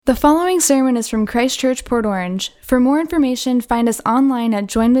The following sermon is from Christ Church, Port Orange. For more information, find us online at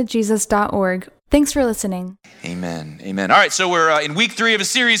joinwithjesus.org. Thanks for listening. Amen. Amen. All right, so we're in week 3 of a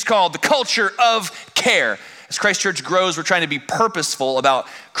series called The Culture of Care. As Christ Church grows, we're trying to be purposeful about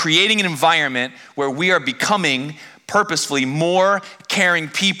creating an environment where we are becoming purposefully more caring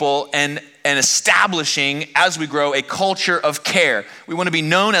people and establishing, as we grow, a culture of care. We want to be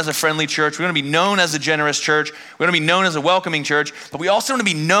known as a friendly church. We want to be known as a generous church. We want to be known as a welcoming church. But we also want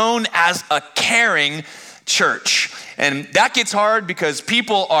to be known as a caring church. And that gets hard because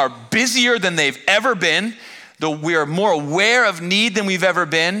people are busier than they've ever been. We are more aware of need than we've ever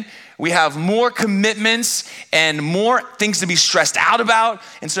been. We have more commitments and more things to be stressed out about.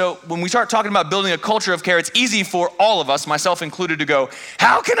 And so when we start talking about building a culture of care, it's easy for all of us, myself included, to go,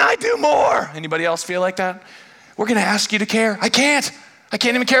 how can I do more? Anybody else feel like that? We're gonna ask you to care. I can't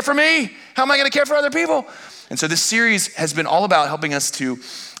even care for me. How am I gonna care for other people? And so this series has been all about helping us to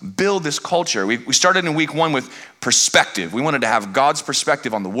build this culture. We started in week 1 with perspective. We wanted to have God's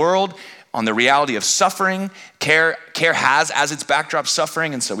perspective on the world, on the reality of suffering. Care has as its backdrop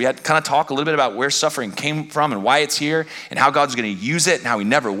suffering, and so we had to kind of talk a little bit about where suffering came from and why it's here, and how God's gonna use it, and how he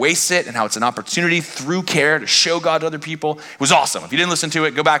never wastes it, and how it's an opportunity through care to show God to other people. It was awesome. If you didn't listen to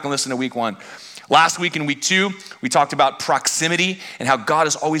it, go back and listen to week 1. Last week in week 2, we talked about proximity and how God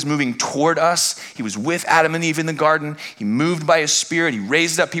is always moving toward us. He was with Adam and Eve in the garden. He moved by his spirit. He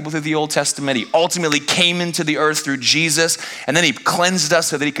raised up people through the Old Testament. He ultimately came into the earth through Jesus, and then he cleansed us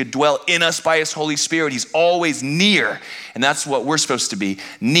so that he could dwell in us by his Holy Spirit. He's always near, and that's what we're supposed to be,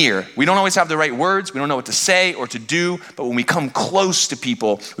 near. We don't always have the right words. We don't know what to say or to do, but when we come close to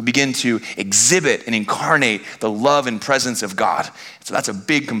people, we begin to exhibit and incarnate the love and presence of God. So that's a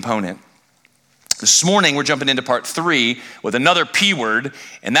big component. This morning, we're jumping into part 3 with another P word,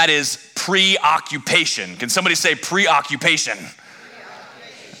 and that is preoccupation. Can somebody say preoccupation?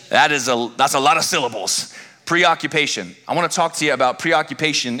 That's a lot of syllables. Preoccupation. I want to talk to you about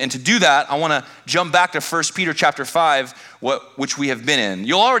preoccupation, and to do that, I want to jump back to 1 Peter chapter 5, which we have been in.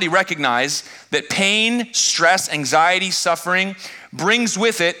 You'll already recognize that pain, stress, anxiety, suffering brings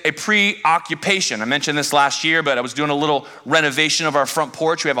with it a preoccupation. I mentioned this last year, but I was doing a little renovation of our front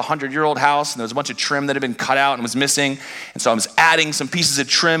porch. We have a 100-year-old house, and there was a bunch of trim that had been cut out and was missing. And so I was adding some pieces of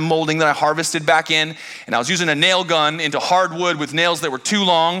trim molding that I harvested back in, and I was using a nail gun into hardwood with nails that were too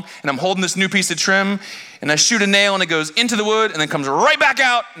long, and I'm holding this new piece of trim, and I shoot a nail, and it goes into the wood, and then comes right back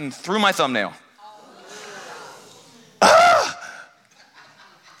out and through my thumbnail. I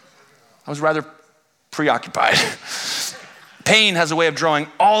was rather preoccupied. Pain has a way of drawing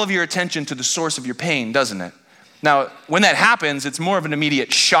all of your attention to the source of your pain, doesn't it? Now, when that happens, it's more of an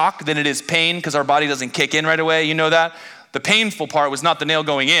immediate shock than it is pain because our body doesn't kick in right away. You know that? The painful part was not the nail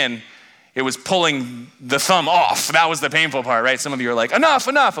going in. It was pulling the thumb off. That was the painful part, right? Some of you are like,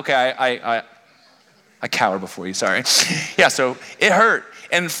 enough. Okay, I cower before you, sorry. Yeah, so it hurt.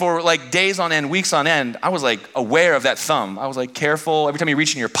 And for like days on end, weeks on end, I was like aware of that thumb. I was like careful. Every time you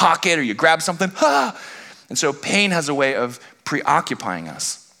reach in your pocket or you grab something, And so pain has a way of preoccupying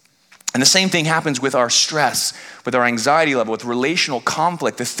us. And the same thing happens with our stress, with our anxiety level, with relational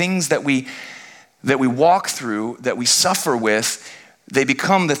conflict. The things that we walk through, that we suffer with, they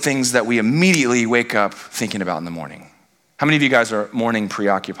become the things that we immediately wake up thinking about in the morning. How many of you guys are morning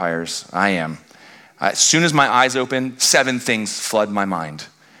preoccupiers? I am. As soon as my eyes open, 7 things flood my mind.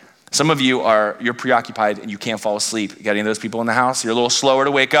 Some of you you're preoccupied and you can't fall asleep. You got any of those people in the house? You're a little slower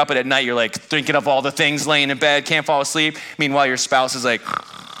to wake up, but at night you're like thinking of all the things, laying in bed, can't fall asleep. Meanwhile, your spouse is like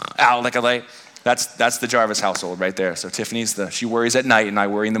out like a light. That's the Jarvis household right there. So Tiffany's she worries at night and I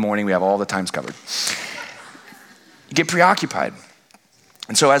worry in the morning. We have all the times covered. You get preoccupied.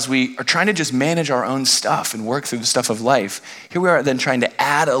 And so as we are trying to just manage our own stuff and work through the stuff of life, here we are then trying to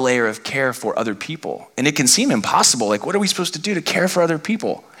add a layer of care for other people. And it can seem impossible. Like, what are we supposed to do to care for other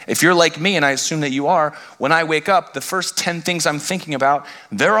people? If you're like me, and I assume that you are, when I wake up, the first 10 things I'm thinking about,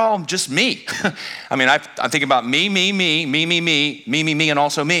 they're all just me. I mean, I'm thinking about me, and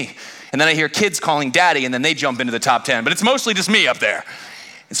also me. And then I hear kids calling daddy, and then they jump into the top 10. But it's mostly just me up there.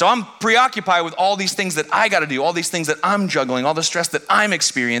 And so I'm preoccupied with all these things that I got to do, all these things that I'm juggling, all the stress that I'm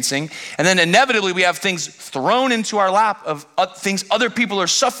experiencing. And then inevitably we have things thrown into our lap of things other people are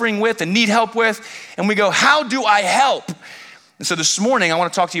suffering with and need help with. And we go, how do I help? And so this morning, I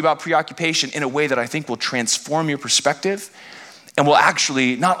want to talk to you about preoccupation in a way that I think will transform your perspective and will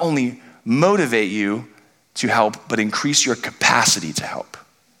actually not only motivate you to help, but increase your capacity to help.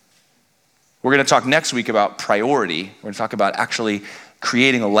 We're going to talk next week about priority. We're going to talk about actually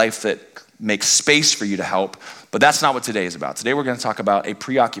creating a life that makes space for you to help, but that's not what today is about. Today we're going to talk about a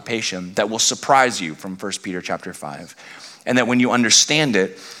preoccupation that will surprise you from 1 Peter chapter 5. and that when you understand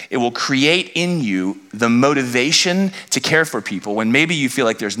it, it will create in you the motivation to care for people when maybe you feel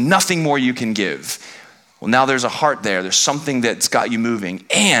like there's nothing more you can give. Well, now there's a heart there. There's something that's got you moving,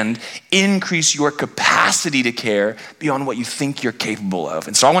 and increase your capacity to care beyond what you think you're capable of.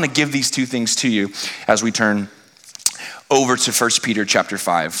 And so I want to give these two things to you as we turn over to 1 Peter chapter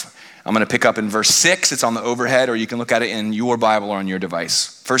 5. I'm going to pick up in verse 6. It's on the overhead, or you can look at it in your Bible or on your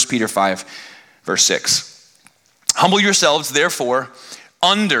device. 1 Peter 5, verse 6. Humble yourselves, therefore,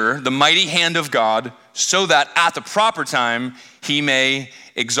 under the mighty hand of God, so that at the proper time he may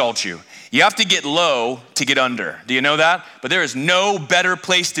exalt you. You have to get low to get under. Do you know that? But there is no better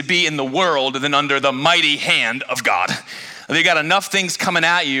place to be in the world than under the mighty hand of God. They got enough things coming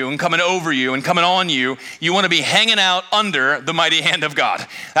at you and coming over you and coming on you. You want to be hanging out under the mighty hand of God.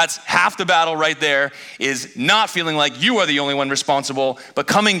 That's half the battle right there, is not feeling like you are the only one responsible, but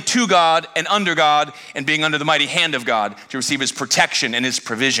coming to God and under God and being under the mighty hand of God to receive his protection and his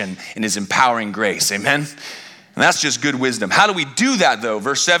provision and his empowering grace. Amen? And that's just good wisdom. How do we do that though?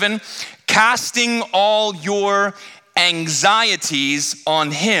 Verse 7, casting all your anxieties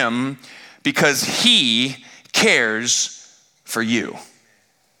on him because he cares for you.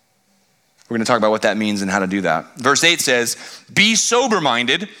 We're going to talk about what that means and how to do that. Verse 8 says, be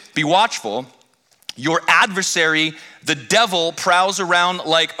sober-minded, be watchful. Your adversary, the devil, prowls around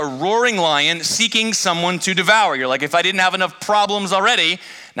like a roaring lion seeking someone to devour. You're like, if I didn't have enough problems already,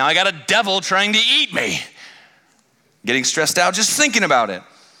 now I got a devil trying to eat me. Getting stressed out just thinking about it.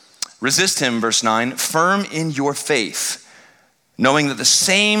 Resist him, verse 9, firm in your faith, knowing that the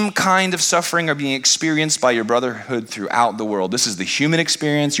same kind of suffering are being experienced by your brotherhood throughout the world. This is the human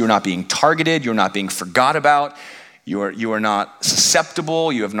experience. You're not being targeted. You're not being forgot about. You are not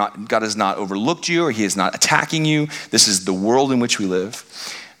susceptible. God has not overlooked you, or he is not attacking you. This is the world in which we live.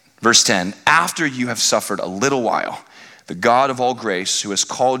 Verse 10, after you have suffered a little while, the God of all grace, who has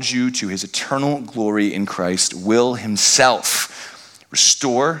called you to his eternal glory in Christ, will himself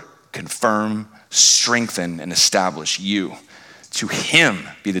restore, confirm, strengthen, and establish you. To him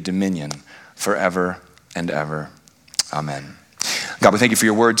be the dominion forever and ever. Amen. God, we thank you for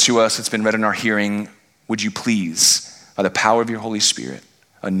your word to us. It's been read in our hearing. Would you please, by the power of your Holy Spirit,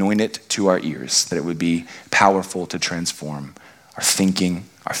 anoint it to our ears, that it would be powerful to transform our thinking,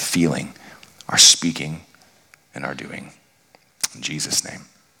 our feeling, our speaking, and our doing. In Jesus' name,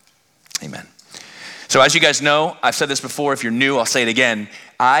 amen. So as you guys know, I've said this before. If you're new, I'll say it again.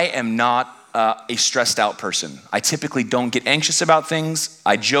 I am not a stressed out person. I typically don't get anxious about things.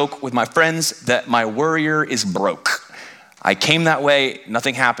 I joke with my friends that my worrier is broke. I came that way,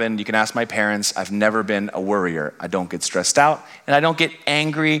 nothing happened. You can ask my parents. I've never been a worrier. I don't get stressed out, and I don't get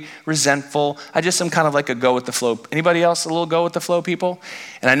angry, resentful. I just am kind of like a go with the flow. Anybody else a little go with the flow people?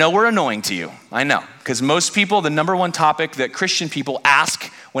 And I know we're annoying to you. I know, because most people, the number one topic that Christian people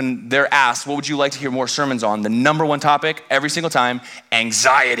ask when they're asked, what would you like to hear more sermons on? The number one topic every single time,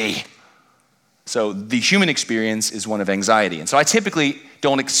 anxiety. So the human experience is one of anxiety. And so I typically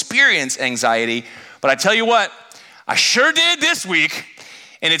don't experience anxiety, but I tell you what, I sure did this week.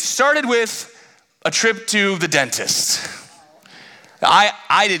 And it started with a trip to the dentist.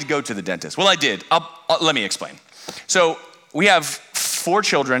 I did go to the dentist. Well, I did. Let me explain. So we have 4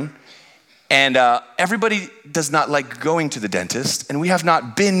 children, and everybody does not like going to the dentist, and we have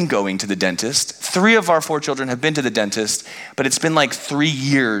not been going to the dentist. 3 of our 4 children have been to the dentist, but it's been like 3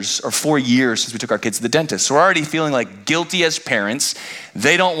 years or 4 years since we took our kids to the dentist. So we're already feeling like guilty as parents.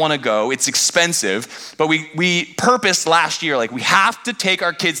 They don't want to go. It's expensive. But we purposed last year, like, we have to take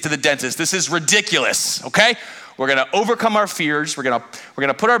our kids to the dentist. This is ridiculous, okay? We're going to overcome our fears. We're going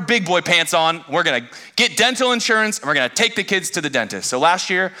to put our big boy pants on. We're going to get dental insurance, and we're going to take the kids to the dentist. So last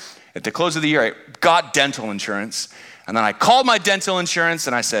year, at the close of the year, I got dental insurance, and then I called my dental insurance,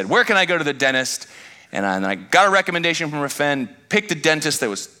 and I said, where can I go to the dentist? And I got a recommendation from a friend, picked a dentist that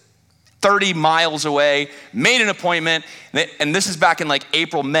was 30 miles away, made an appointment, and this is back in like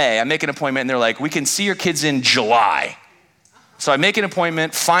April, May. I make an appointment, and they're like, we can see your kids in July. So I make an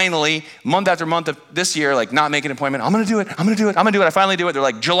appointment, finally, month after month of this year, like not making an appointment. I'm gonna do it. I finally do it. They're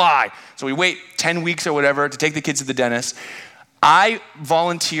like, July. So we wait 10 weeks or whatever to take the kids to the dentist. I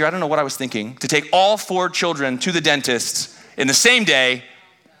volunteer, I don't know what I was thinking, to take all 4 children to the dentist in the same day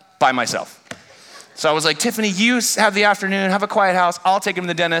by myself. So I was like, Tiffany, you have the afternoon, have a quiet house. I'll take them to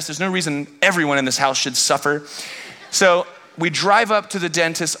the dentist. There's no reason everyone in this house should suffer. So we drive up to the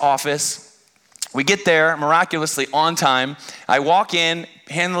dentist's office. We get there miraculously on time. I walk in,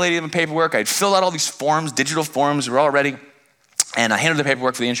 hand the lady the paperwork. I'd filled out all these forms, digital forms. We're all ready. And I handed her the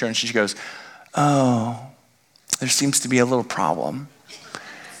paperwork for the insurance. And she goes, oh, there seems to be a little problem.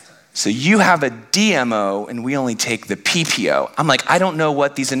 so you have a DMO and we only take the PPO. I'm like, I don't know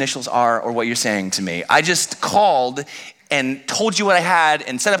what these initials are or what you're saying to me. I just called and told you what I had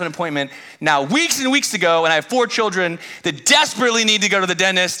and set up an appointment now weeks and weeks ago, and I have 4 children that desperately need to go to the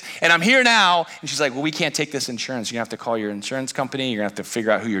dentist, and I'm here now. And she's like, well, we can't take this insurance. You're gonna have to call your insurance company. You're gonna have to figure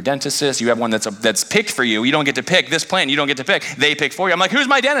out who your dentist is. You have one that's picked for you. You don't get to pick this plan. You don't get to pick. They pick for you. I'm like, who's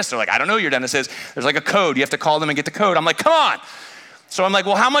my dentist? They're like, I don't know who your dentist is. There's like a code. You have to call them and get the code. I'm like, come on. So I'm like,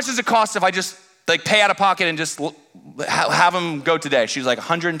 well, how much does it cost if I just like pay out of pocket and just have them go today? She was like,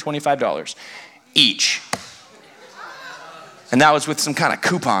 $125 each. And that was with some kind of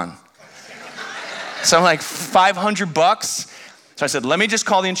coupon. So I'm like, $500? So I said, let me just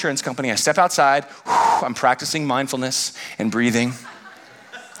call the insurance company. I step outside. I'm practicing mindfulness and breathing.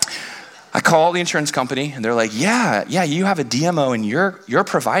 I call the insurance company and they're like, yeah, you have a DMO and your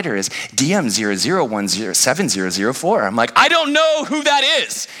provider is DM00107004. I'm like, I don't know who that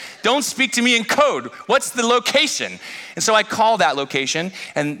is. Don't speak to me in code. What's the location? And so I call that location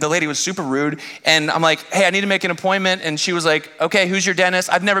and the lady was super rude. And I'm like, hey, I need to make an appointment. And she was like, okay, who's your dentist?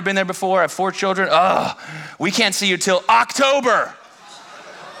 I've never been there before. I have 4 children. We can't see you till October.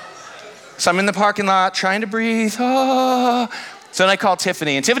 So I'm in the parking lot trying to breathe. So then I call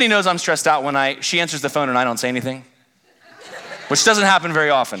Tiffany, and Tiffany knows I'm stressed out when she answers the phone and I don't say anything, which doesn't happen very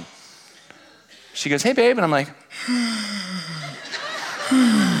often. She goes, hey babe, and I'm like,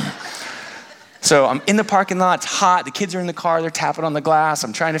 So I'm in the parking lot, it's hot, the kids are in the car, they're tapping on the glass,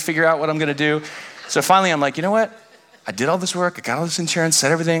 I'm trying to figure out what I'm gonna do. So finally I'm like, you know what? I did all this work, I got all this insurance,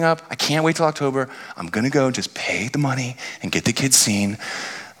 set everything up, I can't wait till October, I'm gonna go just pay the money and get the kids seen.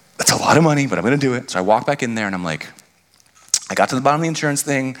 That's a lot of money, but I'm gonna do it. So I walk back in there and I'm like, I got to the bottom of the insurance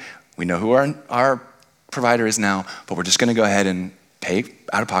thing. We know who our provider is now, but we're just gonna go ahead and pay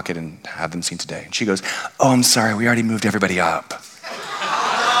out of pocket and have them seen today. And she goes, oh, I'm sorry, we already moved everybody up.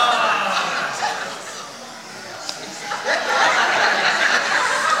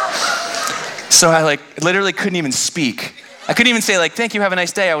 So I literally couldn't even speak. I couldn't even say thank you, have a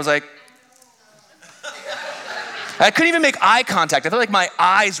nice day. I was like, I couldn't even make eye contact. I felt like my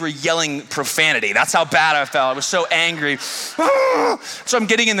eyes were yelling profanity. That's how bad I felt. I was so angry. So I'm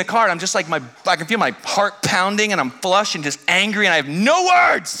getting in the car and I'm just like, I can feel my heart pounding and I'm flushed and just angry and I have no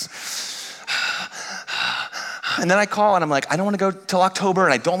words. And then I call and I'm like, I don't want to go till October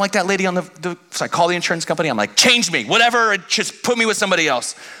and I don't like that lady on so I call the insurance company. I'm like, change me, whatever, just put me with somebody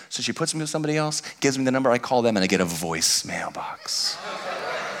else. So she puts me with somebody else, gives me the number, I call them and I get a voicemail box.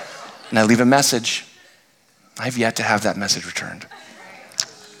 And I leave a message. I've yet to have that message returned.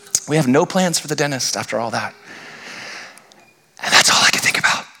 We have no plans for the dentist after all that. And that's all I could think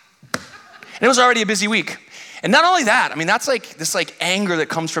about. And it was already a busy week. And not only that, I mean, that's this anger that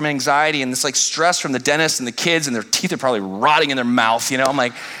comes from anxiety and this stress from the dentist and the kids and their teeth are probably rotting in their mouth, you know? I'm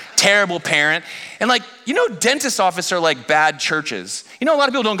like, terrible parent. And dentist offices are like bad churches. You know, a lot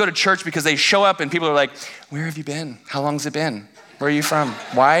of people don't go to church because they show up and people are like, where have you been? How long's it been? Where are you from?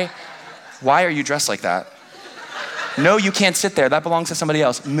 Why are you dressed like that? No, you can't sit there. That belongs to somebody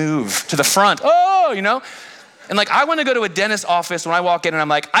else. Move to the front. Oh, you know? And I want to go to a dentist office when I walk in and I'm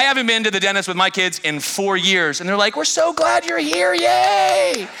like, I haven't been to the dentist with my kids in 4 years. And they're like, we're so glad you're here,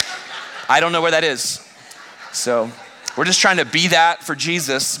 yay. I don't know where that is. So we're just trying to be that for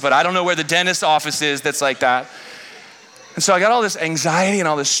Jesus, but I don't know where the dentist office is that's like that. And so I got all this anxiety and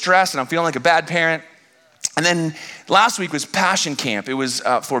all this stress and I'm feeling like a bad parent. And then last week was Passion Camp. It was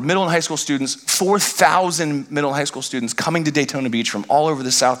for middle and high school students, 4,000 middle and high school students coming to Daytona Beach from all over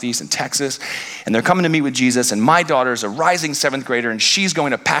the Southeast and Texas. And they're coming to meet with Jesus. And my daughter is a rising 7th grader and she's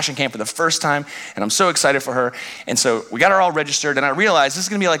going to Passion Camp for the first time. And I'm so excited for her. And so we got her all registered and I realized this is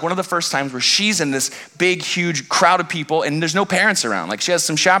gonna be one of the first times where she's in this big, huge crowd of people and there's no parents around. She has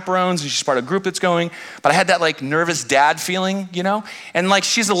some chaperones and she's part of a group that's going, but I had that nervous dad feeling, you know? And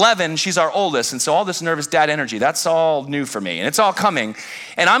she's 11, she's our oldest. And so all this nervous dad energy, that's all new for me and it's all coming.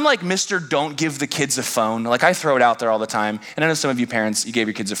 And I'm like Mr. Don't give the kids a phone. I throw it out there all the time. And I know some of you parents, you gave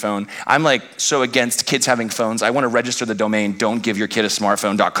your kids a phone. I'm so against kids having phones. I want to register the domain,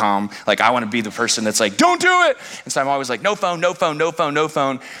 don'tgiveyourkidasmartphone.com. I want to be the person that's don't do it. And so I'm always no phone, no phone, no phone, no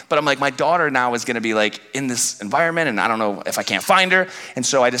phone. But I'm my daughter now is going to be in this environment and I don't know if I can't find her. And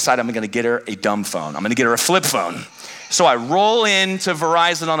so I decided I'm going to get her a dumb phone. I'm going to get her a flip phone. So I roll into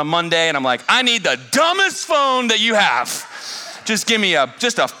Verizon on a Monday and I'm like, I need the dumbest phone that you have. Just give me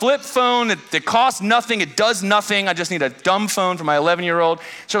just a flip phone that costs nothing, it does nothing. I just need a dumb phone for my 11-year-old.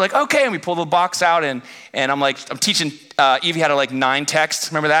 So we're okay, and we pull the box out and I'm teaching Evie how to 9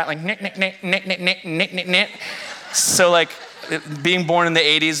 text. Remember that? Knit, knit, knit, knit, knit, knit, knit, knit. So being born in the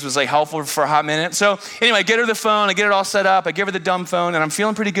 80s was like helpful for a hot minute. So anyway, I get her the phone, I get it all set up, I give her the dumb phone, and I'm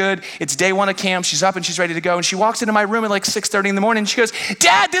feeling pretty good. It's day one of camp, she's up and she's ready to go, and she walks into my room at like 6:30 in the morning, and she goes,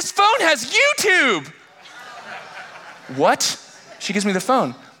 Dad, this phone has YouTube. What? She gives me the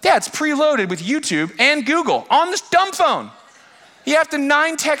phone. Yeah, it's preloaded with YouTube and Google on this dumb phone. You have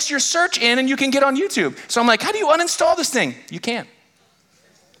to text your search in and you can get on YouTube. So I'm like, how do you uninstall this thing? You can't.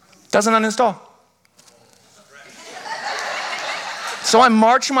 Doesn't uninstall. So I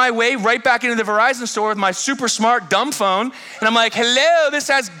march my way right back into the Verizon store with my super smart dumb phone, and I'm like, hello, this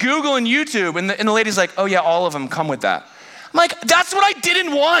has Google and YouTube. And the lady's like, oh yeah, all of them come with that. I'm like, that's what I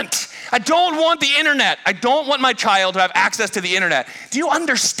didn't want. I don't want the internet. I don't want my child to have access to the internet. Do you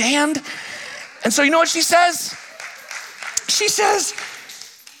understand? And so you know what she says? She says,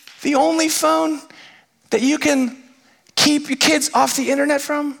 the only phone that you can keep your kids off the internet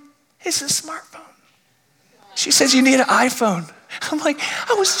from is a smartphone. She says you need an iPhone. I'm like,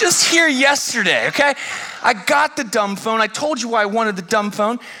 I was just here yesterday, okay? I got the dumb phone. I told you why I wanted the dumb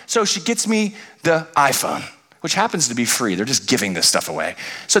phone. So she gets me the iPhone, which happens to be free. They're just giving this stuff away.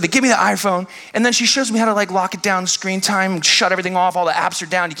 So they give me the iPhone, and then she shows me how to like lock it down, screen time, shut everything off. All the apps are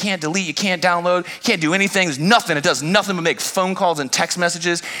down. You can't delete, you can't download, you can't do anything. There's nothing. It does nothing but make phone calls and text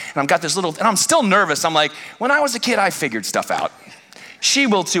messages. And I've got this little, and I'm still nervous. I'm like, when I was a kid, I figured stuff out. She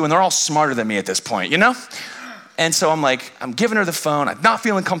will too, and they're all smarter than me at this point, you know? And so I'm like, I'm giving her the phone. I'm not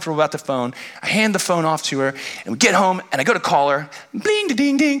feeling comfortable about the phone. I hand the phone off to her, and we get home, and I go to call her. Bling,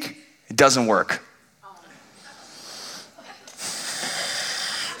 ding, ding. It doesn't work.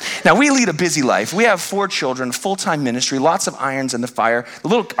 Now, we lead a busy life. We have 4 children, full-time ministry, lots of irons in the fire.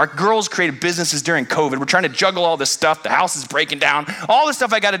 Our girls created businesses during COVID. We're trying to juggle all this stuff. The house is breaking down, all the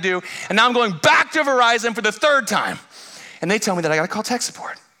stuff I got to do. And now I'm going back to Verizon for the 3rd time. And they tell me that I got to call tech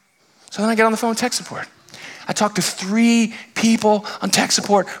support. So then I get on the phone with tech support. I talked to 3 people on tech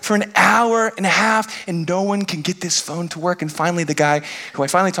support for an hour and a half, and no one can get this phone to work. And finally, the guy who I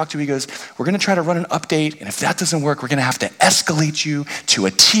finally talked to, he goes, we're going to try to run an update, and if that doesn't work, we're going to have to escalate you to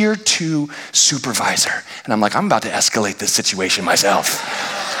a tier 2 supervisor. And I'm like, I'm about to escalate this situation myself.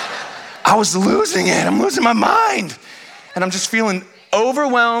 I was losing it. I'm losing my mind. And I'm just feeling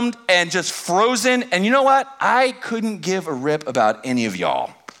overwhelmed and just frozen. And you know what? I couldn't give a rip about any of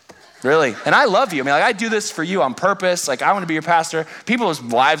y'all. Really. And I love you. I mean, like, I do this for you on purpose. Like, I want to be your pastor. People's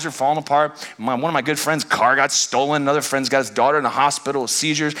lives are falling apart. One of my good friends' car got stolen. Another friend's got his daughter in the hospital with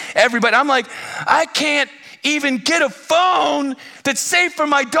seizures. Everybody, I'm like, I can't even get a phone that's safe for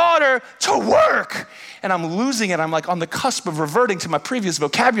my daughter to work. And I'm losing it. I'm like on the cusp of reverting to my previous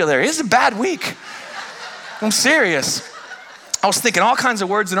vocabulary. It's a bad week. I'm serious. I was thinking all kinds of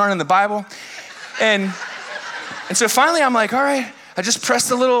words that aren't in the Bible. And so finally I'm like, all right, I just pressed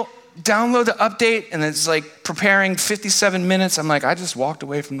the little download the update, and it's like preparing 57 minutes. I'm like, I just walked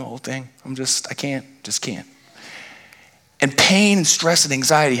away from the whole thing. I can't. And pain and stress and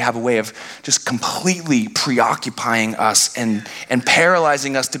anxiety have a way of just completely preoccupying us and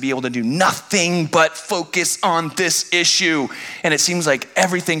paralyzing us to be able to do nothing but focus on this issue. And it seems like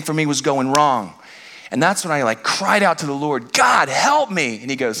everything for me was going wrong. And that's when I like cried out to the Lord, God, help me.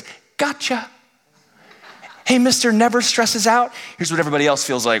 And he goes, gotcha. Hey, Mr. Never Stresses Out. Here's what everybody else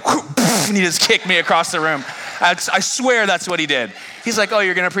feels like. And he just kicked me across the room. I swear that's what he did. He's like, oh,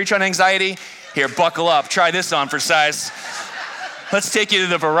 you're going to preach on anxiety? Here, buckle up. Try this on for size. Let's take you to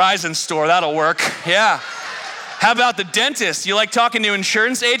the Verizon store. That'll work. Yeah. How about the dentist? You like talking to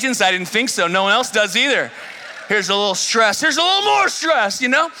insurance agents? I didn't think so. No one else does either. Here's a little stress. Here's a little more stress, you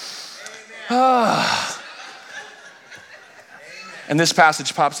know? And this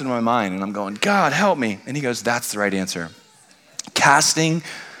passage pops into my mind, and I'm going, God, help me. And he goes, that's the right answer. Casting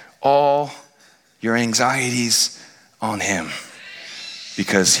all your anxieties on him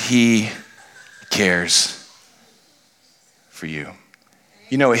because he cares for you.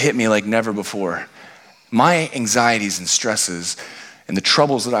 You know, it hit me like never before. My anxieties and stresses and the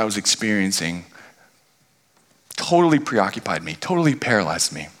troubles that I was experiencing totally preoccupied me, totally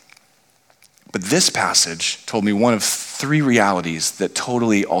paralyzed me. But this passage told me one of 3 realities that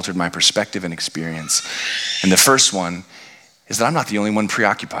totally altered my perspective and experience. And the first one is that I'm not the only one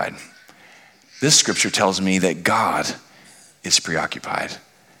preoccupied. This scripture tells me that God is preoccupied,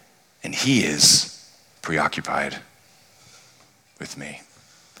 and he is preoccupied with me.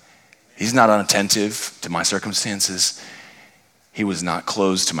 He's not unattentive to my circumstances. He was not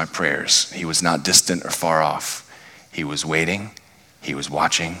closed to my prayers. He was not distant or far off. He was waiting. He was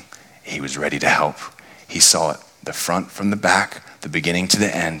watching. He was ready to help. He saw it, the front from the back, the beginning to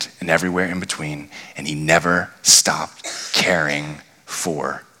the end, and everywhere in between, and he never stopped caring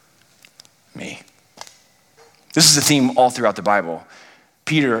for me. This is a theme all throughout the Bible.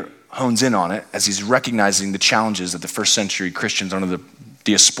 Peter hones in on it as he's recognizing the challenges that the first century Christians under the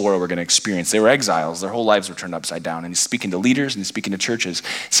diaspora were going to experience. They were exiles. Their whole lives were turned upside down. And he's speaking to leaders and he's speaking to churches,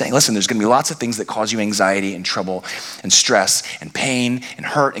 saying, listen, there's going to be lots of things that cause you anxiety and trouble and stress and pain and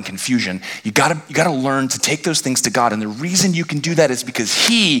hurt and confusion. You got to learn to take those things to God. And the reason you can do that is because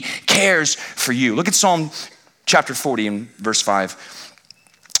he cares for you. Look at Psalm chapter 40 and verse 5.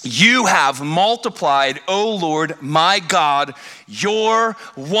 You have multiplied, O Lord, my God, your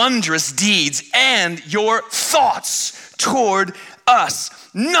wondrous deeds and your thoughts toward us.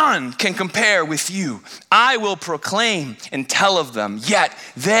 None can compare with you. I will proclaim and tell of them, yet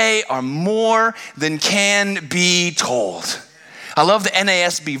they are more than can be told. I love the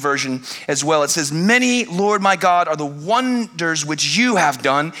NASB version as well. It says, many, Lord my God, are the wonders which you have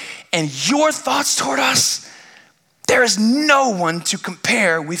done, and your thoughts toward us, there is no one to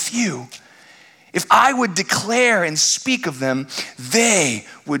compare with you. If I would declare and speak of them, they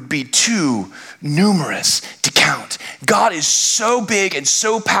would be too numerous to count. God is so big and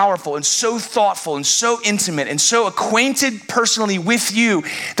so powerful and so thoughtful and so intimate and so acquainted personally with you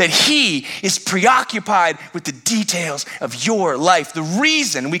that he is preoccupied with the details of your life. The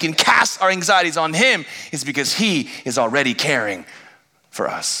reason we can cast our anxieties on him is because he is already caring for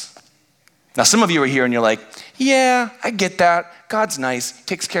us. Now, some of you are here and you're like, yeah, I get that. God's nice,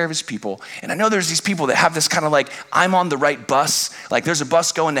 takes care of his people. And I know there's these people that have this kind of like, I'm on the right bus. Like there's a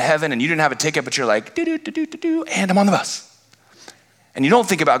bus going to heaven and you didn't have a ticket, but you're like, and I'm on the bus. And you don't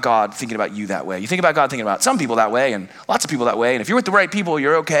think about God thinking about you that way. You think about God thinking about some people that way and lots of people that way. And if you're with the right people,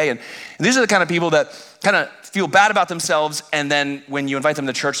 you're okay. And these are the kind of people that kind of feel bad about themselves. And then when you invite them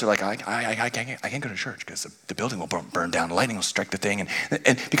to church, they're like, I can't go to church because the building will burn down. The lightning will strike the thing.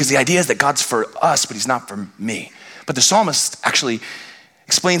 And because the idea is that God's for us, but he's not for me. But the psalmist actually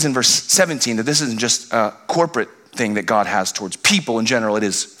explains in verse 17 that this isn't just a corporate thing that God has towards people in general. It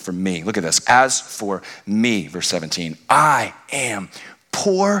is for me. Look at this. As for me, verse 17, I am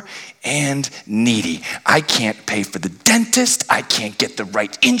poor and needy. I can't pay for the dentist. I can't get the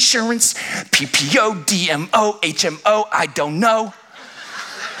right insurance. PPO, DMO, HMO, I don't know.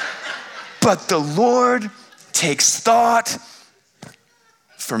 But the Lord takes thought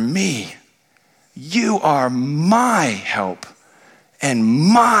for me. You are my help and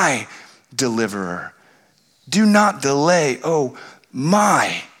my deliverer. Do not delay, oh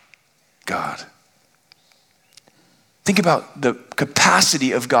my God. Think about the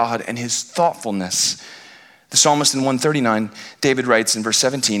capacity of God and his thoughtfulness. The psalmist in 139, David writes in verse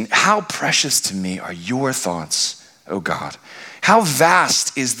 17, how precious to me are your thoughts, O God. How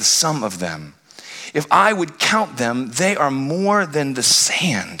vast is the sum of them. If I would count them, they are more than the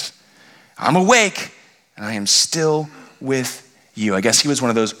sand. I'm awake and I am still with you. I guess he was one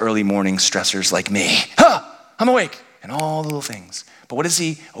of those early morning stressors like me. I'm awake and all the little things. But what is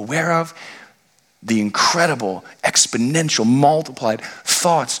he aware of? The incredible, exponential, multiplied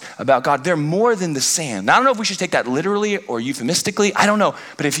thoughts about God. They're more than the sand. Now, I don't know if we should take that literally or euphemistically. I don't know.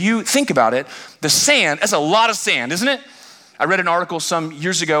 But if you think about it, the sand, that's a lot of sand, isn't it? I read an article some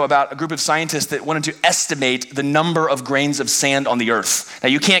years ago about a group of scientists that wanted to estimate the number of grains of sand on the earth. Now,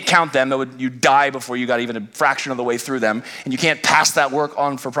 you can't count them. You'd die before you got even a fraction of the way through them. And you can't pass that work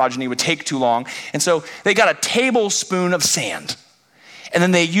on for progeny. It would take too long. And so they got a tablespoon of sand. And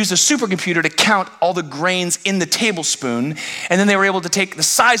then they used a supercomputer to count all the grains in the tablespoon. And then they were able to take the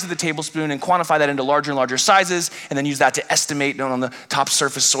size of the tablespoon and quantify that into larger and larger sizes, and then use that to estimate on the top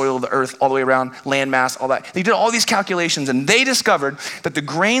surface soil of the earth, all the way around, land mass, all that. They did all these calculations, and they discovered that the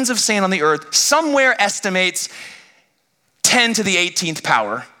grains of sand on the earth somewhere estimates 10 to the 18th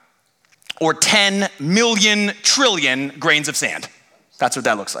power, or 10 million trillion grains of sand. That's what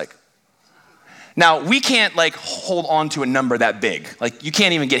that looks like. Now, we can't hold on to a number that big. You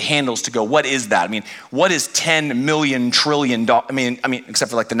can't even get handles to go, what is that? I mean, what is 10 million trillion dollars? I mean,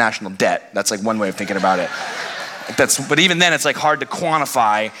 except for the national debt. That's one way of thinking about it. But even then, it's hard to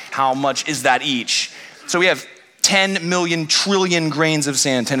quantify how much is that each. So we have 10 million trillion grains of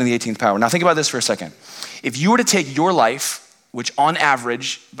sand, 10 to the 18th power. Now think about this for a second. If you were to take your life, which on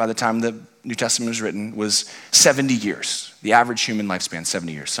average, by the time the New Testament was written, was 70 years. The average human lifespan,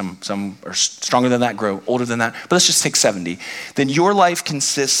 70 years. Some are stronger than that, grow older than that, but let's just take 70. Then your life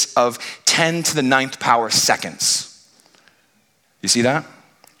consists of 10 to the 9th power seconds. You see that?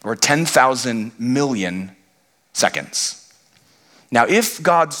 Or 10,000 million seconds. Now, if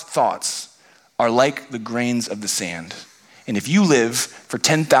God's thoughts are like the grains of the sand, and if you live for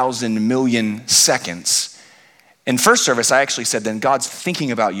 10,000 million seconds, in first service, I actually said then God's thinking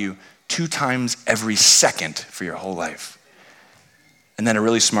about you 2 times every second for your whole life. And then a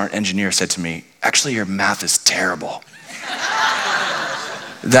really smart engineer said to me, actually, your math is terrible.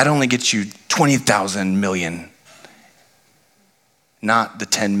 That only gets you 20,000 million, not the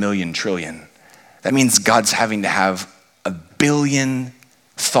 10 million trillion. That means God's having to have 1 billion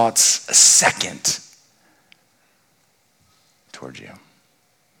thoughts a second towards you.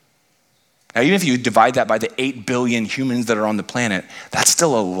 Now, even if you divide that by the 8 billion humans that are on the planet, that's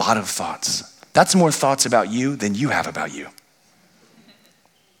still a lot of thoughts. That's more thoughts about you than you have about you.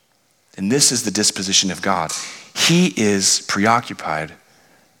 And this is the disposition of God. He is preoccupied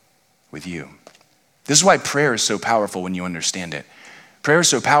with you. This is why prayer is so powerful when you understand it. Prayer is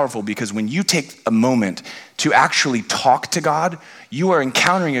so powerful because when you take a moment to actually talk to God, you are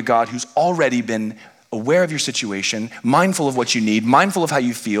encountering a God who's already been aware of your situation, mindful of what you need, mindful of how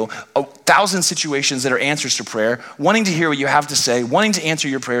you feel, 1,000 situations that are answers to prayer, wanting to hear what you have to say, wanting to answer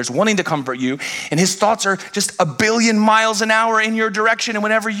your prayers, wanting to comfort you. And his thoughts are just 1 billion miles an hour in your direction. And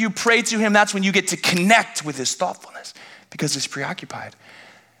whenever you pray to him, that's when you get to connect with his thoughtfulness because he's preoccupied.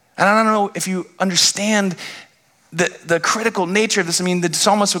 And I don't know if you understand the critical nature of this. I mean, the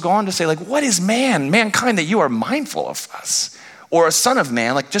psalmist would go on to say, like, what is mankind, that you are mindful of us? Or a son of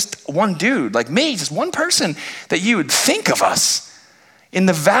man, like just one dude, like me, just one person, that you would think of us in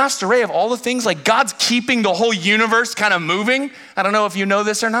the vast array of all the things. Like God's keeping the whole universe kind of moving. I don't know if you know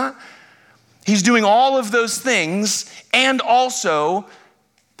this or not. He's doing all of those things and also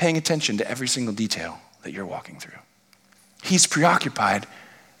paying attention to every single detail that you're walking through. He's preoccupied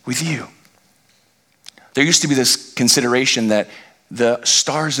with you. There used to be this consideration that the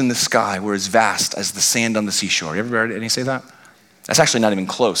stars in the sky were as vast as the sand on the seashore. You ever heard any say that? That's actually not even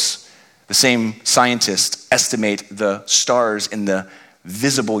close. The same scientists estimate the stars in the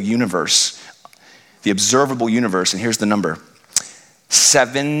visible universe, the observable universe, and here's the number: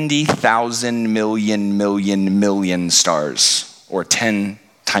 70,000 million stars, or 10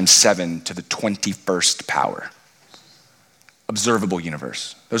 times 7 to the 21st power. Observable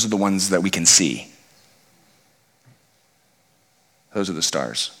universe. Those are the ones that we can see. Those are the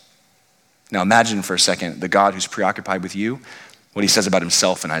stars. Now imagine for a second the God who's preoccupied with you, what he says about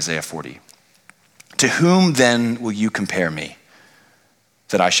himself in Isaiah 40. To whom then will you compare me,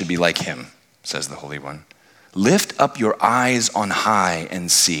 that I should be like him, says the Holy One. Lift up your eyes on high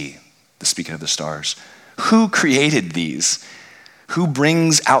and see, speaking of the stars. Who created these? Who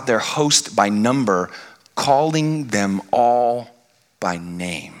brings out their host by number, calling them all by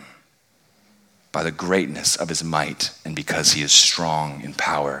name? By the greatness of his might, and because he is strong in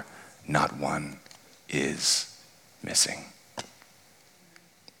power, not one is missing.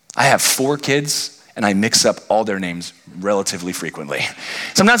 I have 4 kids, and I mix up all their names relatively frequently.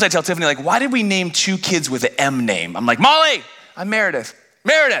 Sometimes I tell Tiffany, like, why did we name 2 kids with an M name? I'm like, Molly, I'm Meredith.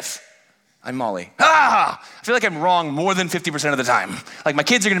 Meredith, I'm Molly. I feel like I'm wrong more than 50% of the time. Like my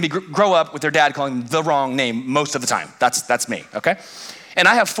kids are gonna grow up with their dad calling them the wrong name most of the time. That's me, okay? And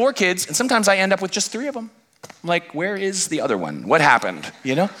I have 4 kids, and sometimes I end up with just 3 of them. I'm like, where is the other one? What happened,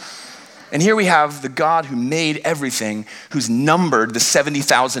 you know? And here we have the God who made everything, who's numbered the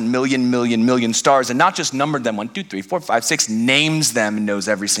 70,000 million stars, and not just numbered them 1, 2, 3, 4, 5, 6, names them and knows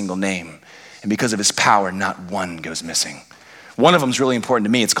every single name. And because of his power, not one goes missing. One of them is really important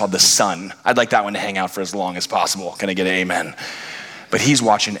to me. It's called the sun. I'd like that one to hang out for as long as possible. Can I get an amen? But he's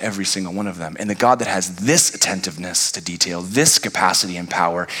watching every single one of them. And the God that has this attentiveness to detail, this capacity and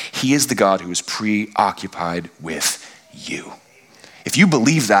power, he is the God who is preoccupied with you. If you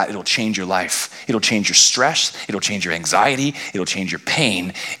believe that, it'll change your life. It'll change your stress. It'll change your anxiety. It'll change your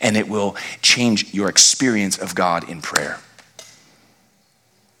pain. And it will change your experience of God in prayer.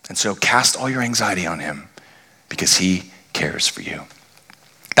 And so cast all your anxiety on him because he cares for you.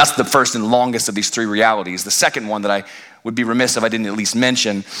 That's the first and longest of these 3 realities. The second one that I would be remiss if I didn't at least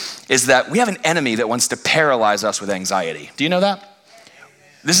mention is that we have an enemy that wants to paralyze us with anxiety. Do you know that?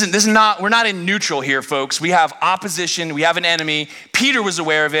 This is not, we're not in neutral here, folks. We have opposition, we have an enemy. Peter was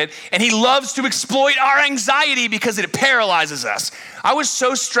aware of it, and he loves to exploit our anxiety because it paralyzes us. I was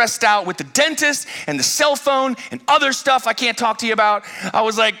so stressed out with the dentist and the cell phone and other stuff I can't talk to you about. I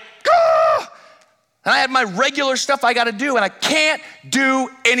was like, ah! And I had my regular stuff I gotta do, and I can't do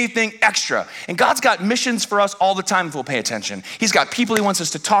anything extra. And God's got missions for us all the time if we'll pay attention. He's got people he wants us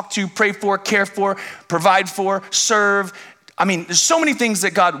to talk to, pray for, care for, provide for, serve. I mean, there's so many things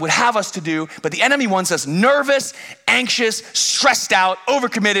that God would have us to do, but the enemy wants us nervous, anxious, stressed out,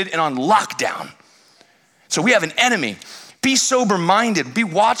 overcommitted, and on lockdown. So we have an enemy. Be sober-minded, be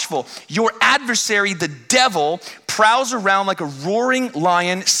watchful. Your adversary, the devil, prowls around like a roaring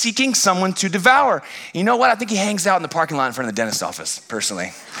lion seeking someone to devour. And you know what? I think he hangs out in the parking lot in front of the dentist office, personally.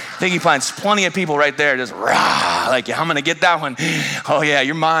 I think he finds plenty of people right there just rah, like, I'm gonna get that one. Oh yeah,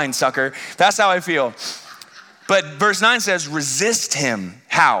 you're mine, sucker. That's how I feel. But verse 9 says, resist him.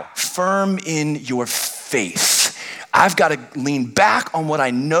 How? Firm in your faith. I've got to lean back on what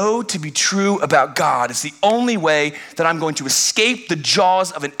I know to be true about God. It's the only way that I'm going to escape the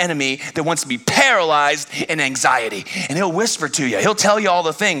jaws of an enemy that wants to be paralyzed in anxiety. And he'll whisper to you. He'll tell you all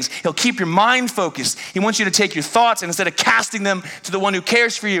the things. He'll keep your mind focused. He wants you to take your thoughts and instead of casting them to the one who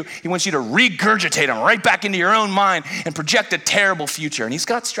cares for you, he wants you to regurgitate them right back into your own mind and project a terrible future. And he's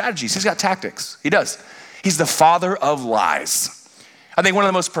got strategies. He's got tactics. He does. He's the father of lies. I think one of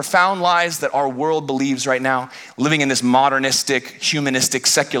the most profound lies that our world believes right now, living in this modernistic, humanistic,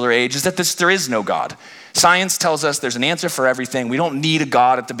 secular age, is that there is no God. Science tells us there's an answer for everything. We don't need a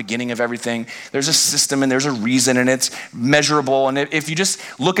God at the beginning of everything. There's a system and there's a reason and it's measurable. And if you just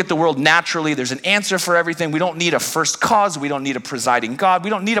look at the world naturally, there's an answer for everything. We don't need a first cause. We don't need a presiding God. We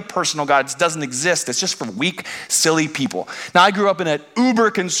don't need a personal God. It doesn't exist. It's just for weak, silly people. Now, I grew up in an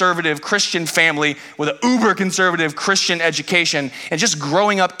uber-conservative Christian family with an uber-conservative Christian education. And just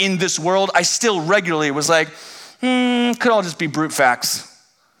growing up in this world, I still regularly was like, could all just be brute facts.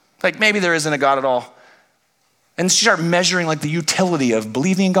 Like maybe there isn't a God at all. And you start measuring like the utility of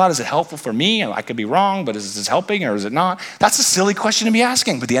believing in God. Is it helpful for me? I could be wrong, but is this helping or is it not? That's a silly question to be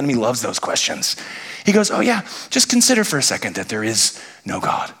asking, but the enemy loves those questions. He goes, oh yeah, just consider for a second that there is no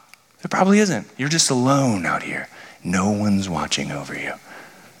God. There probably isn't. You're just alone out here. No one's watching over you.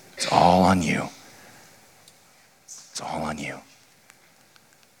 It's all on you. It's all on you.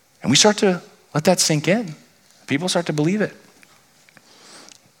 And we start to let that sink in. People start to believe it.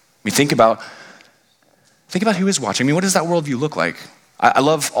 We think about who is watching. I mean, what does that worldview look like? I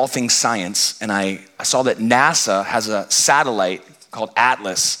love all things science, and I saw that NASA has a satellite called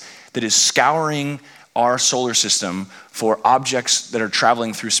Atlas that is scouring our solar system for objects that are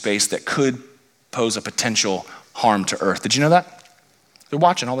traveling through space that could pose a potential harm to Earth. Did you know that? They're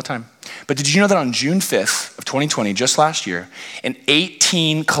watching all the time. But did you know that on June 5th of 2020, just last year, an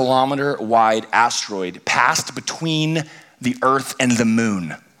 18-kilometer wide asteroid passed between the Earth and the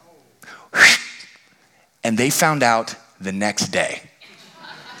moon? And they found out the next day.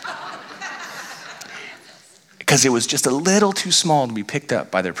 Because it was just a little too small to be picked up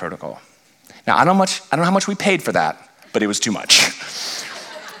by their protocol. Now, I don't know how much we paid for that, but it was too much.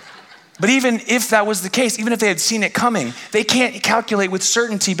 But even if that was the case, even if they had seen it coming, they can't calculate with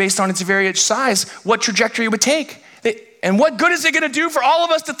certainty based on its very size what trajectory it would take. And what good is it going to do for all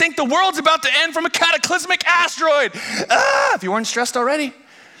of us to think the world's about to end from a cataclysmic asteroid? If you weren't stressed already.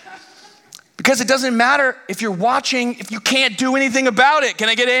 Because it doesn't matter if you're watching, if you can't do anything about it. Can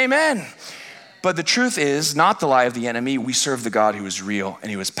I get an amen? But the truth is, not the lie of the enemy. We serve the God who is real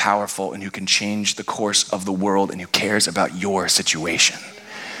and who is powerful and who can change the course of the world and who cares about your situation.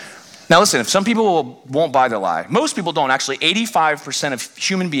 Now listen, if some people won't buy the lie, most people don't actually. 85% of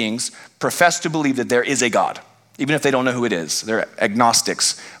human beings profess to believe that there is a God, even if they don't know who it is. They're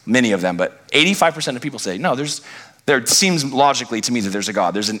agnostics, many of them, but 85% of people say, no, there seems logically to me that there's a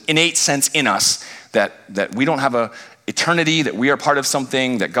God. There's an innate sense in us that we don't have a eternity, that we are part of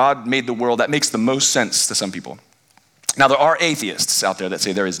something, that God made the world. That makes the most sense to some people. Now, there are atheists out there that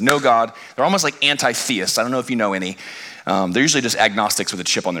say there is no God. They're almost like anti-theists. I don't know if you know any. They're usually just agnostics with a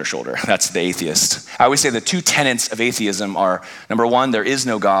chip on their shoulder. That's the atheist. I always say the two tenets of atheism are, number one, there is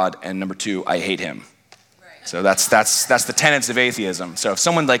no God, and number two, I hate him. Right. So that's the tenets of atheism. So if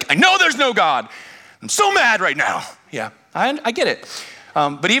someone I know there's no God, I'm so mad right now. Yeah, I get it.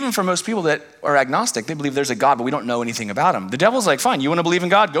 But even for most people that are agnostic, they believe there's a God, but we don't know anything about him. The devil's like, fine, you want to believe in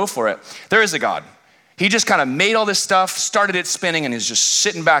God? Go for it. There is a God. He just kind of made all this stuff, started it spinning, and is just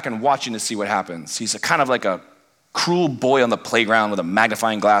sitting back and watching to see what happens. He's kind of like a cruel boy on the playground with a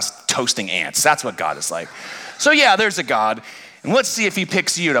magnifying glass toasting ants. That's what God is like. So yeah, there's a God. And let's see if he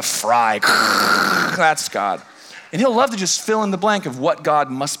picks you to fry. That's God. And he'll love to just fill in the blank of what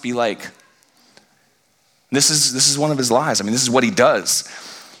God must be like. This is one of his lies. I mean, this is what he does.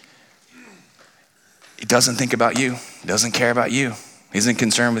 He doesn't think about you. He doesn't care about you. He isn't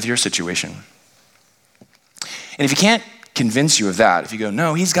concerned with your situation. And if he can't convince you of that, if you go,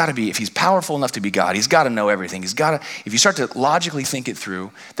 no, he's got to be, if he's powerful enough to be God, he's got to know everything. If you start to logically think it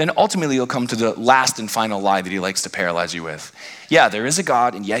through, then ultimately you'll come to the last and final lie that he likes to paralyze you with. Yeah, there is a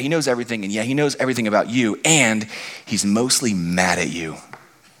God, and yeah, he knows everything, and yeah, he knows everything about you, and he's mostly mad at you,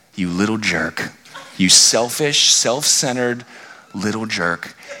 you little jerk. You selfish, self-centered little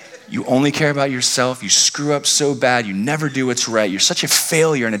jerk. You only care about yourself. You screw up so bad. You never do what's right. You're such a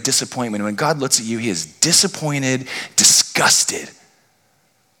failure and a disappointment. When God looks at you, he is disappointed, disgusted.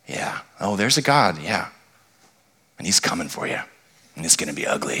 Yeah. Oh, there's a God. Yeah. And he's coming for you. And it's going to be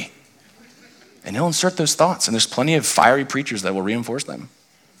ugly. And he'll insert those thoughts. And there's plenty of fiery preachers that will reinforce them.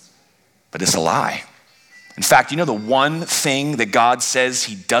 But it's a lie. In fact, you know the one thing that God says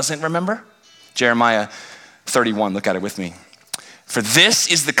he doesn't remember? Jeremiah 31, look at it with me. For this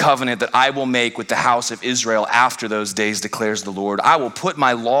is the covenant that I will make with the house of Israel after those days, declares the Lord. I will put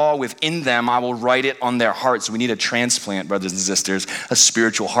my law within them. I will write it on their hearts. We need a transplant, brothers and sisters, a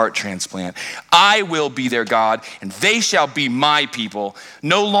spiritual heart transplant. I will be their God, and they shall be my people.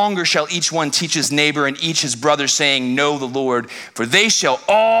 No longer shall each one teach his neighbor and each his brother, saying, know the Lord. For they shall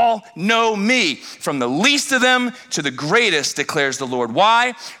all know me, from the least of them to the greatest, declares the Lord.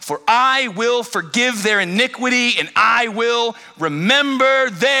 Why? For I will forgive their iniquity, and I will remember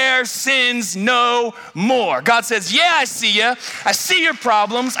their sins no more. God says, yeah, I see you. I see your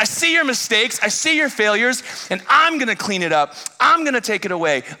problems. I see your mistakes. I see your failures, and I'm going to clean it up. I'm going to take it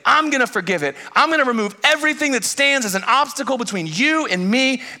away. I'm going to forgive it. I'm going to remove everything that stands as an obstacle between you and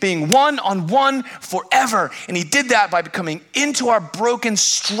me being one-on-one forever. And he did that by becoming into our broken,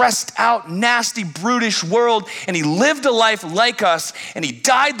 stressed out, nasty, brutish world. And he lived a life like us, and he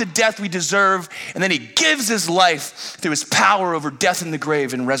died the death we deserve. And then he gives his life through his power over death in the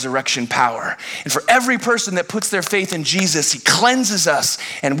grave and resurrection power. And for every person that puts their faith in Jesus, he cleanses us,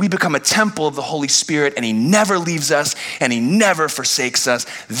 and we become a temple of the Holy Spirit, and he never leaves us, and he never forsakes us.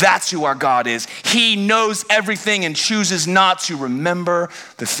 That's who our God is. He knows everything and chooses not to remember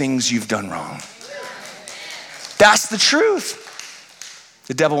the things you've done wrong. That's the truth.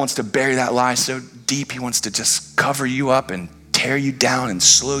 The devil wants to bury that lie so deep. He wants to just cover you up and tear you down and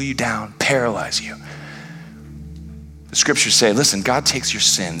slow you down, paralyze you. The scriptures say, listen, God takes your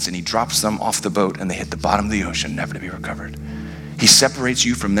sins and he drops them off the boat and they hit the bottom of the ocean, never to be recovered. He separates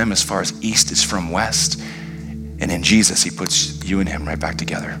you from them as far as east is from west. And in Jesus, he puts you and him right back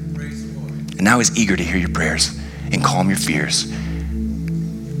together. And now he's eager to hear your prayers and calm your fears.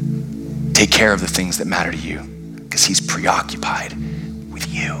 Take care of the things that matter to you because he's preoccupied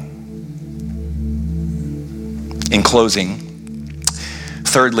with you. In closing,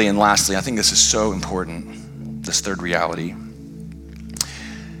 thirdly and lastly, I think this is so important. This third reality,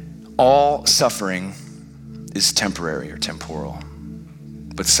 all suffering is temporary or temporal,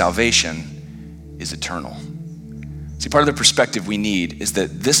 but salvation is eternal. See, part of the perspective we need is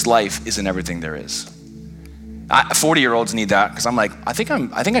that this life isn't everything there is. 40-year-olds need that because I'm like, I think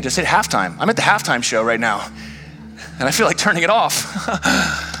I just hit halftime. I'm at the halftime show right now, and I feel like turning it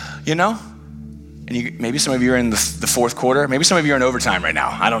off, you know? And maybe some of you are in the fourth quarter. Maybe some of you are in overtime right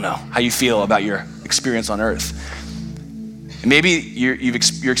now. I don't know how you feel about your experience on earth. And maybe you're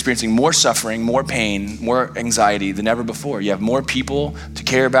experiencing more suffering, more pain, more anxiety than ever before. You have more people to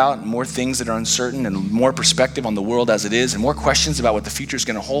care about, more things that are uncertain, and more perspective on the world as it is, and more questions about what the future is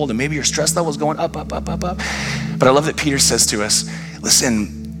going to hold. And maybe your stress level is going up. But I love that Peter says to us,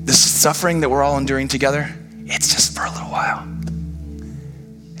 listen, this suffering that we're all enduring together, it's just for a little while.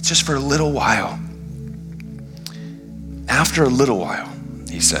 It's just for a little while. After a little while,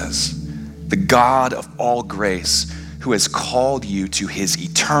 he says, the God of all grace, who has called you to his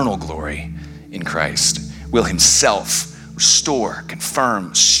eternal glory in Christ, will himself restore,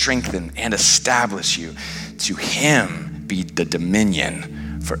 confirm, strengthen, and establish you. To him be the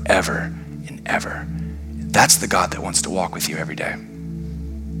dominion forever and ever. That's the God that wants to walk with you every day,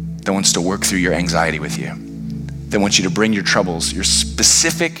 that wants to work through your anxiety with you, that wants you to bring your troubles, your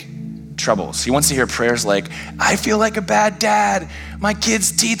specific troubles. He wants to hear prayers like, I feel like a bad dad. My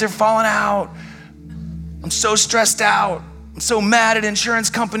kids' teeth are falling out. I'm so stressed out. I'm so mad at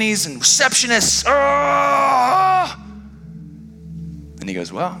insurance companies and receptionists. And he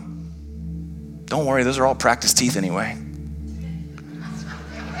goes, well, don't worry, those are all practice teeth anyway.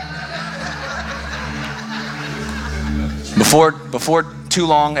 Before too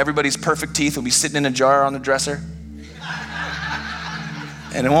long, everybody's perfect teeth will be sitting in a jar on the dresser.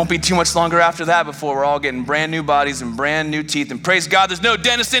 And it won't be too much longer after that before we're all getting brand new bodies and brand new teeth. And praise God, there's no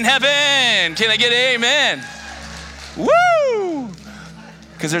dentist in heaven. Can I get an amen? Woo!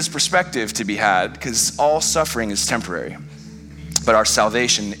 Because there's perspective to be had, because all suffering is temporary, but our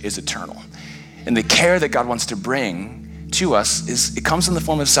salvation is eternal. And the care that God wants to bring to us it comes in the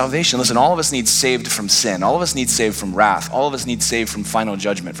form of salvation. Listen, all of us need saved from sin. All of us need saved from wrath. All of us need saved from final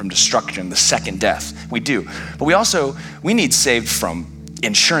judgment, from destruction, the second death. We do. But we need saved from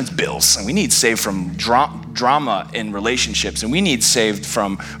insurance bills, and we need saved from drama in relationships, and we need saved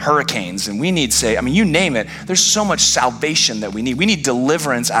from hurricanes, and we need saved, you name it. There's so much salvation that we need. We need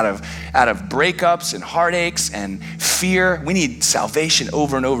deliverance out of breakups and heartaches and fear. We need salvation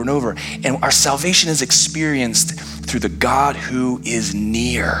over and over and over. And our salvation is experienced through the God who is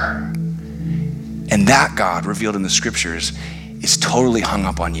near. And that God revealed in the scriptures is totally hung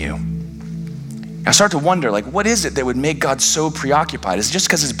up on you. I start to wonder, what is it that would make God so preoccupied? Is it just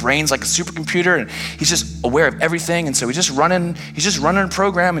because his brain's like a supercomputer and he's just aware of everything, and so he's just running a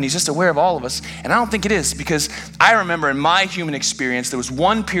program and he's just aware of all of us? And I don't think it is, because I remember in my human experience, there was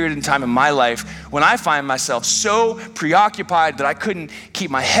one period in time in my life when I find myself so preoccupied that I couldn't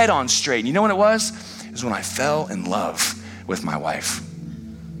keep my head on straight. And you know what it was? It was when I fell in love with my wife.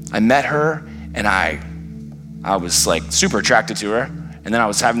 I met her and I was super attracted to her. And then I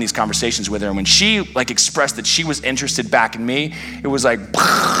was having these conversations with her, and when she expressed that she was interested back in me, it was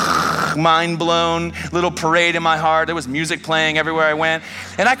mind blown, little parade in my heart. There was music playing everywhere I went.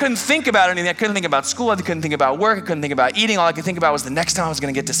 And I couldn't think about anything. I couldn't think about school. I couldn't think about work. I couldn't think about eating. All I could think about was the next time I was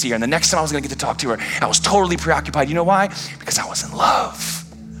gonna get to see her, and the next time I was gonna get to talk to her. I was totally preoccupied. You know why? Because I was in love.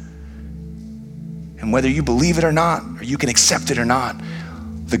 And whether you believe it or not, or you can accept it or not,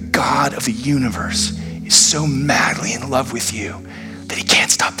 the God of the universe is so madly in love with you that he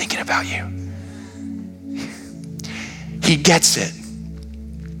can't stop thinking about you. He gets it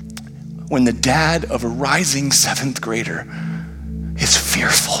when the dad of a rising 7th grader is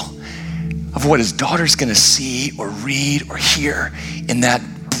fearful of what his daughter's gonna see or read or hear in that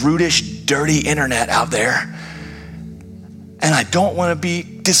brutish, dirty internet out there. And I don't wanna be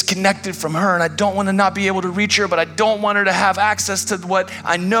disconnected from her, and I don't wanna not be able to reach her, but I don't want her to have access to what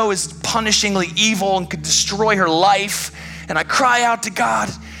I know is punishingly evil and could destroy her life. And I cry out to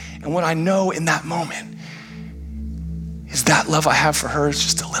God, and what I know in that moment is that love I have for her is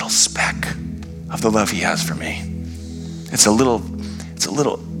just a little speck of the love he has for me. It's a little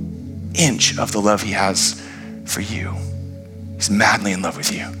inch of the love he has for you. He's madly in love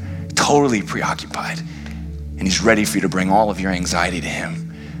with you, totally preoccupied, and he's ready for you to bring all of your anxiety to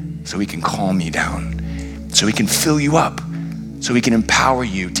him so he can calm you down, so he can fill you up, so he can empower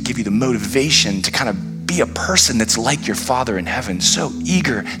you, to give you the motivation to kind of be a person that's like your Father in heaven, so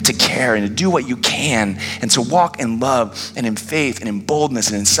eager to care and to do what you can and to walk in love and in faith and in boldness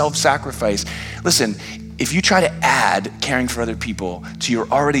and in self-sacrifice. Listen, if you try to add caring for other people to your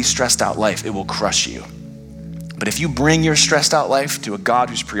already stressed out life, it will crush you. But if you bring your stressed out life to a God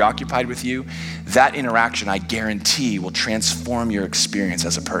who's preoccupied with you, that interaction, I guarantee, will transform your experience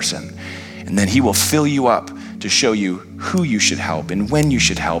as a person. And then he will fill you up to show you who you should help and when you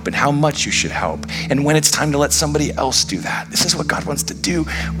should help and how much you should help and when it's time to let somebody else do that. This is what God wants to do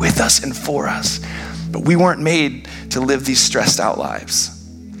with us and for us. But we weren't made to live these stressed out lives.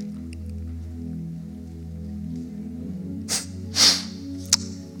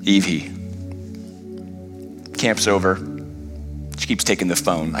 Evie. Camp's over. She keeps taking the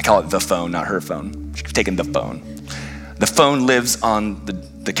phone. I call it the phone, not her phone. She keeps taking the phone. The phone lives on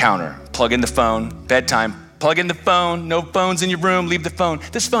the counter. Plug in the phone, bedtime, plug in the phone, no phones in your room, leave the phone.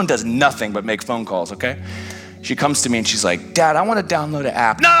 This phone does nothing but make phone calls, okay? She comes to me and she's like, Dad, I want to download an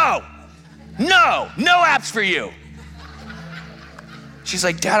app. No apps for you. She's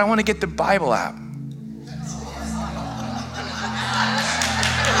like, Dad, I want to get the Bible app.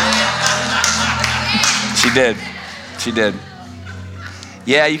 She did.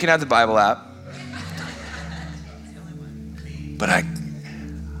 Yeah, you can have the Bible app. But I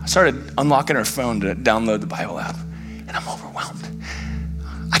started unlocking her phone to download the Bible app, and I'm overwhelmed.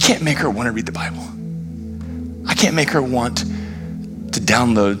 I can't make her want to read the Bible. I can't make her want to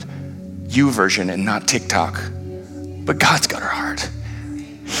download YouVersion and not TikTok. But God's got her heart.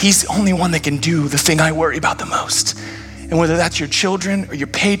 He's the only one that can do the thing I worry about the most. And whether that's your children or your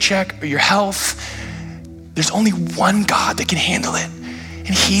paycheck or your health, there's only one God that can handle it.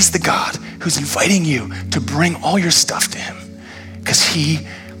 And he's the God who's inviting you to bring all your stuff to him, because he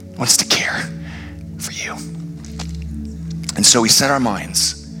wants to care for you. And so we set our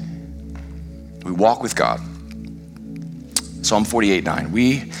minds. We walk with God. Psalm 48:9,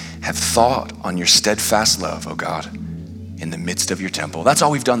 we have thought on your steadfast love, O God, in the midst of your temple. That's all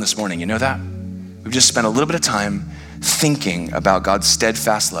we've done this morning, you know that? We've just spent a little bit of time thinking about God's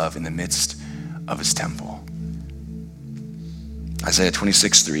steadfast love in the midst of his temple. Isaiah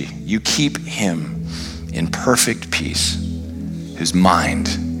 26:3, you keep him in perfect peace, whose mind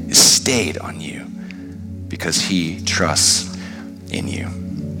is stayed on you because he trusts in you.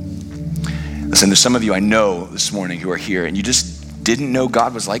 Listen, there's some of you I know this morning who are here and you just didn't know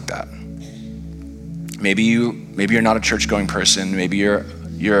God was like that. Maybe you're not a church-going person. Maybe you're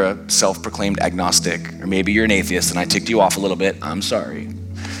you're a self-proclaimed agnostic, or maybe you're an atheist and I ticked you off a little bit, I'm sorry.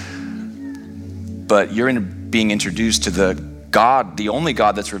 But you're being introduced to the God, the only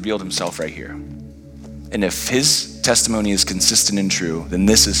God that's revealed himself right here. And if his testimony is consistent and true, then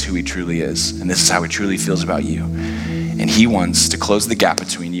this is who he truly is. And this is how he truly feels about you. And he wants to close the gap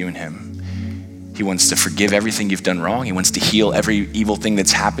between you and him. He wants to forgive everything you've done wrong. He wants to heal every evil thing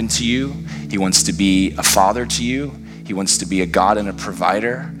that's happened to you. He wants to be a father to you. He wants to be a God and a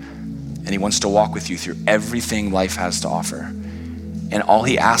provider. And he wants to walk with you through everything life has to offer. And all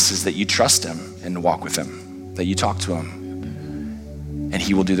he asks is that you trust him and walk with him, that you talk to him, and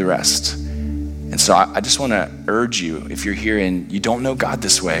he will do the rest. And so I just want to urge you, if you're here and you don't know God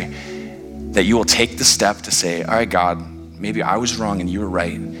this way, that you will take the step to say, all right, God, maybe I was wrong and you were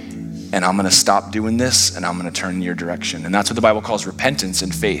right, and I'm going to stop doing this and I'm going to turn in your direction. And that's what the Bible calls repentance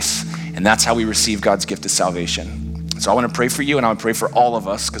and faith. And that's how we receive God's gift of salvation. So I want to pray for you, and I want to pray for all of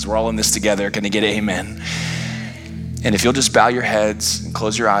us, because we're all in this together. Can I get an amen? And if you'll just bow your heads and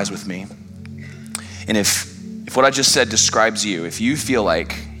close your eyes with me. And if what I just said describes you, if you feel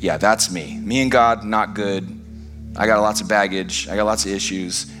like, yeah, that's me and God, not good. I got lots of baggage. I got lots of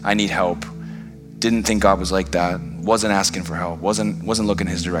issues. I need help. Didn't think God was like that. Wasn't asking for help. Wasn't looking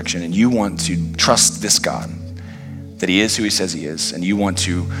his direction. And you want to trust this God, that he is who he says he is. And you want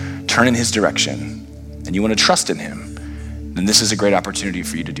to turn in his direction. And you want to trust in him. Then this is a great opportunity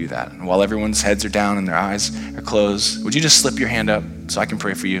for you to do that. And while everyone's heads are down and their eyes are closed, would you just slip your hand up so I can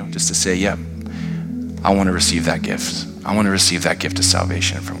pray for you, just to say, yep, I want to receive that gift. I want to receive that gift of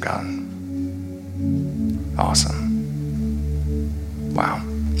salvation from God. Awesome. Wow.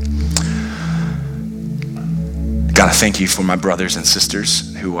 God, I thank you for my brothers and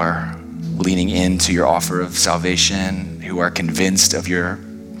sisters who are leaning into your offer of salvation, who are convinced of your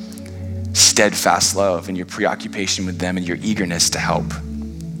steadfast love and your preoccupation with them and your eagerness to help.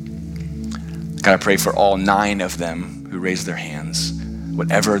 God, I pray for all 9 of them who raised their hands.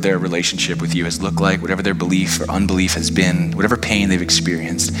 Whatever their relationship with you has looked like, whatever their belief or unbelief has been, whatever pain they've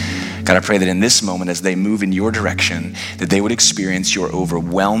experienced, God, I pray that in this moment, as they move in your direction, that they would experience your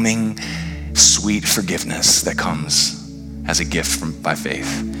overwhelming, sweet forgiveness that comes as a gift by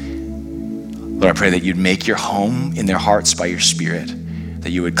faith. Lord, I pray that you'd make your home in their hearts by your Spirit,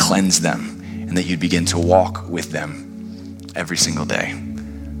 that you would cleanse them, and that you'd begin to walk with them every single day.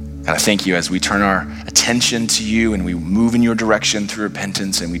 God, I thank you as we turn our attention to you and we move in your direction through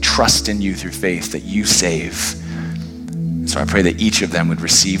repentance and we trust in you through faith that you save. So I pray that each of them would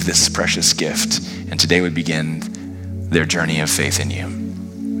receive this precious gift and today would begin their journey of faith in you.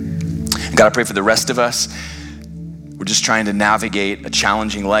 And God, I pray for the rest of us. We're just trying to navigate a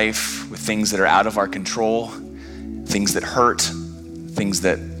challenging life with things that are out of our control, things that hurt, things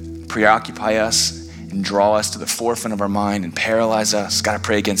that preoccupy us and draw us to the forefront of our mind and paralyze us. God, I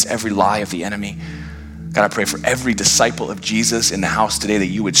pray against every lie of the enemy. God, I pray for every disciple of Jesus in the house today that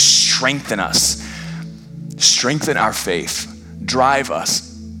you would strengthen us, strengthen our faith, drive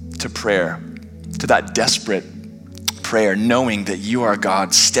us to prayer, to that desperate prayer, knowing that you are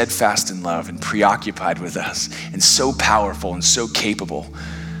God, steadfast in love and preoccupied with us and so powerful and so capable.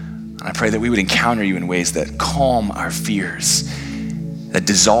 And I pray that we would encounter you in ways that calm our fears, that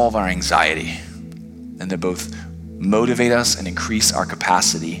dissolve our anxiety, and that both motivate us and increase our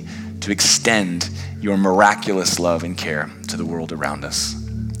capacity to extend your miraculous love and care to the world around us.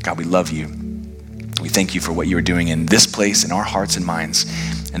 God, we love you. We thank you for what you are doing in this place, in our hearts and minds,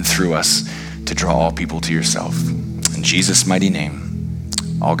 and through us to draw all people to yourself. In Jesus' mighty name,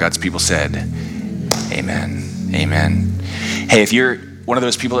 all God's people said, amen, amen. Hey, if you're one of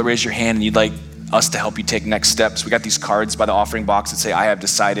those people that raised your hand and you'd like us to help you take next steps, we got these cards by the offering box that say, I have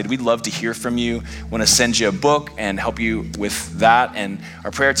decided. We'd love to hear from you. Want to send you a book and help you with that. And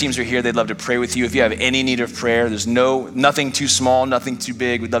our prayer teams are here. They'd love to pray with you. If you have any need of prayer, there's nothing too small, nothing too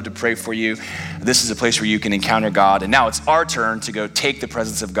big. We'd love to pray for you. This is a place where you can encounter God. And now it's our turn to go take the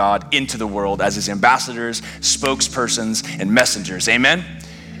presence of God into the world as his ambassadors, spokespersons, and messengers. Amen.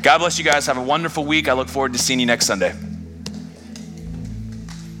 God bless you guys. Have a wonderful week. I look forward to seeing you next Sunday.